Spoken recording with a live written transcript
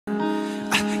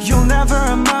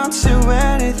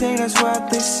is what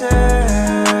they say,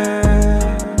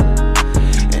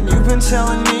 and you've been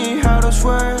telling me how those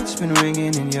words been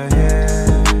ringing in your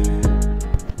head.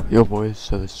 Yo boys,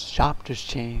 so the shop just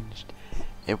changed,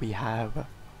 and we have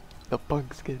the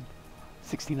bug skin,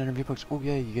 1600 V-Bucks. Oh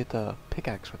yeah, you get the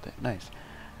pickaxe with it. Nice.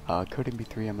 Coding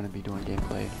B3, I'm gonna be doing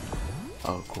gameplay.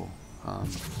 Oh cool.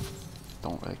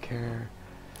 Don't really care.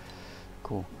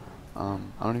 Cool.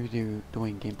 I'm gonna be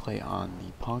doing gameplay on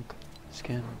the punk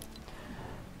skin,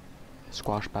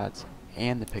 squash bats,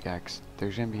 and the pickaxe.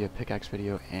 There's gonna be a pickaxe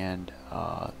video and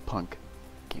punk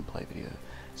gameplay video.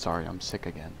 Sorry, I'm sick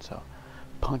again. So,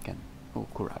 punkin'. Oh,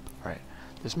 cool rap. All right.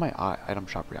 This is my item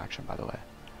shop reaction, by the way.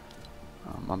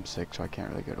 I'm sick, so I can't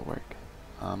really go to work.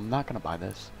 I'm not gonna buy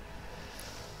this.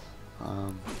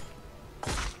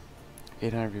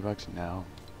 800 V-Bucks now.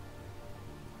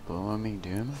 Blooming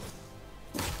Doom?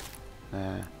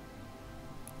 Nah,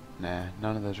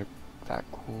 none of those are that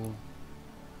cool.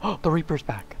 Oh, the Reaper's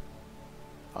back!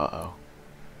 Uh-oh.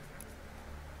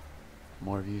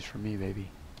 More views for me, baby.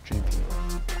 Dream feed.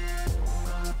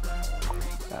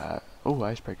 Oh,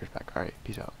 Icebreaker's back. Alright,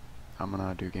 peace out. I'm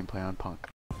gonna do gameplay on Punk.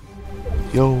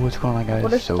 Yo, what's going on, guys?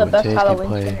 What is So the in best today's Halloween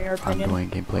gameplay, skin in your I'm opinion? doing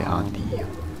gameplay on the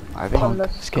On the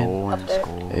Punk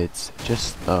skin. It's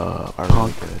just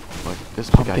punk, like this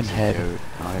pumpkin head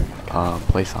coat,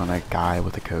 placed on a guy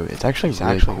with a coat. It's actually he's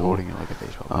really actually cool. holding it like a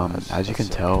baseball bat. As you can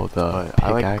tell, the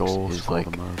I like pickaxe gold is skull like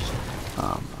the most.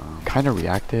 kind of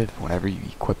reactive. Whenever you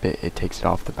equip it, it takes it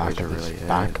off the back of really his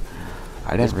back.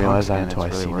 I This didn't realize that punk until I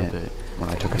skin, it's seen really it worth it when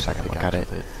I took a second look at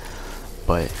pickaxe it. with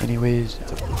But anyways,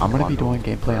 I'm gonna be doing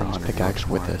gameplay on this 100 pickaxe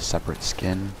with more. a separate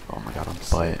skin. Oh my god, I'm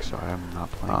But, sick, so I'm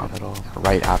not playing it at all.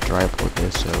 right after I upload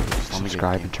this, so Let me get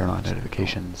subscribe and turn on gameplay.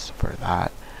 notifications for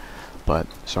that. But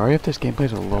sorry if this gameplay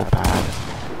is a little bad.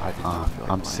 I do not feel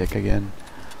like I'm playing. sick again.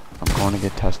 I'm going to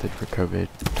get tested for COVID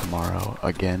tomorrow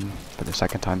again for the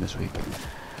second time this week.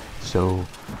 So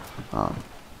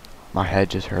my head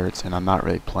just hurts and I'm not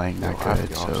really playing that Yo,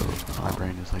 good. So my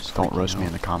brain is like don't roast me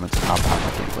in the comments about how bad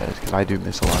my gameplay is, because I do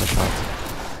miss a lot of shots.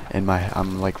 And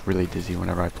I'm like really dizzy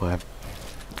whenever I play.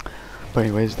 But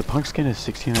anyways, the punk skin is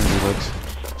 1600 V-Bucks.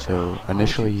 So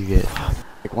initially you get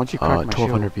Like once you crack my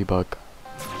 1200 V-Buck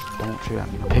don't shoot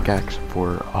at me. pickaxe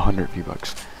for 100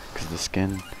 V-Bucks, because the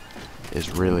skin is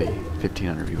really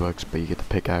 1500 V-Bucks, but you get the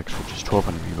pickaxe, which is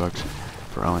 1200 V-Bucks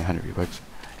for only 100 V-Bucks.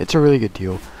 It's a really good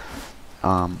deal.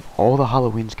 All the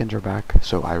Halloween skins are back,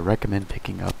 so I recommend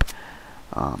picking up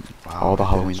all the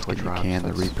Halloween skins you can.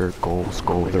 The Reaper, Gold,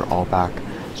 Skull, they're all back.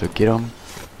 So get them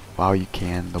while you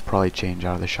can. They'll probably change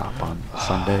out of the shop on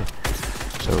Sunday.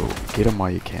 So get them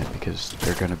while you can, because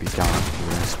they're going to be gone for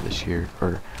the rest of this year,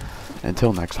 or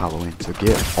until next Halloween. So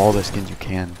get all the skins you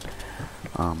can.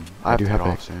 I do have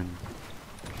a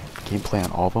gameplay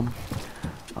on all of them.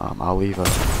 I'll leave a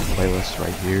playlist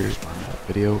right here in the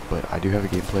video, but I do have a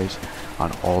gameplays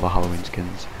on all the Halloween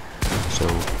skins. So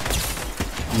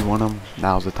if you want them,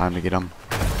 now's the time to get them,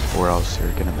 or else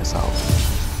you're gonna miss out.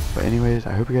 But anyways,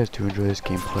 I hope you guys do enjoy this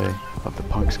gameplay of the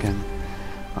punk skin.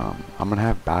 I'm gonna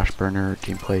have Bash Burner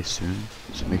gameplay soon,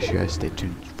 so make sure you guys stay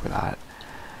tuned for that.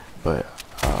 But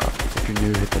if you're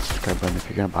new, hit that subscribe button. If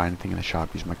you're gonna buy anything in the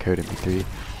shop, use my code MP3.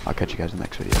 I'll catch you guys in the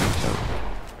next video. So.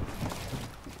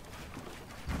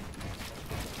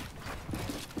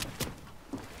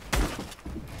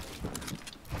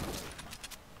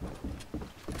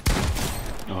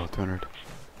 Oh, 200.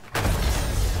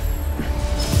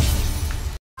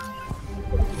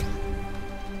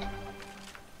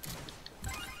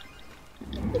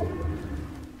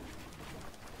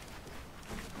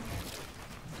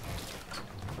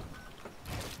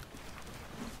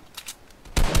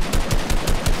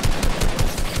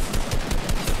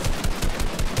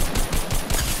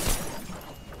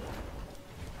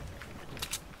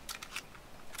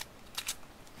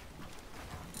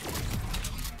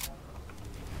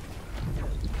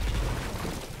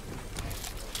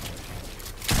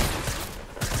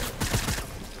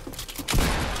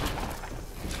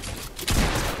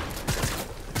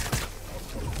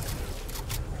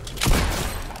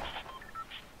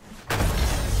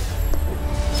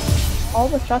 All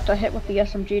the shots I hit with the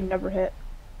SMG never hit.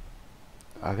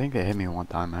 I think they hit me one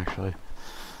time, actually.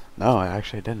 No, I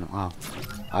actually didn't. Wow.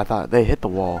 I thought they hit the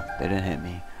wall. They didn't hit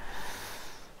me.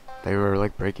 They were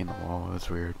like breaking the wall. That's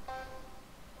weird.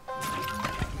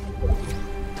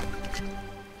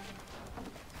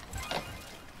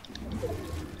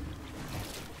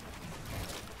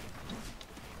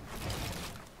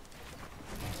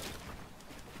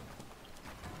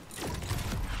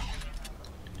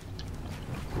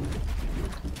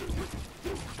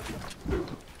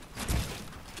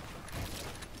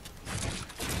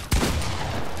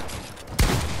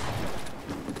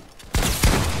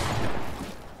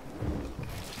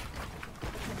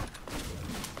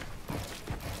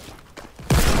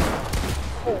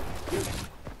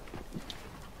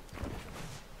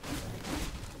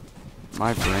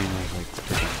 My brain is like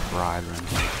freaking fried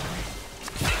right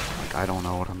now. Like I don't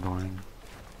know what I'm doing.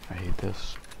 I hate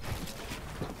this.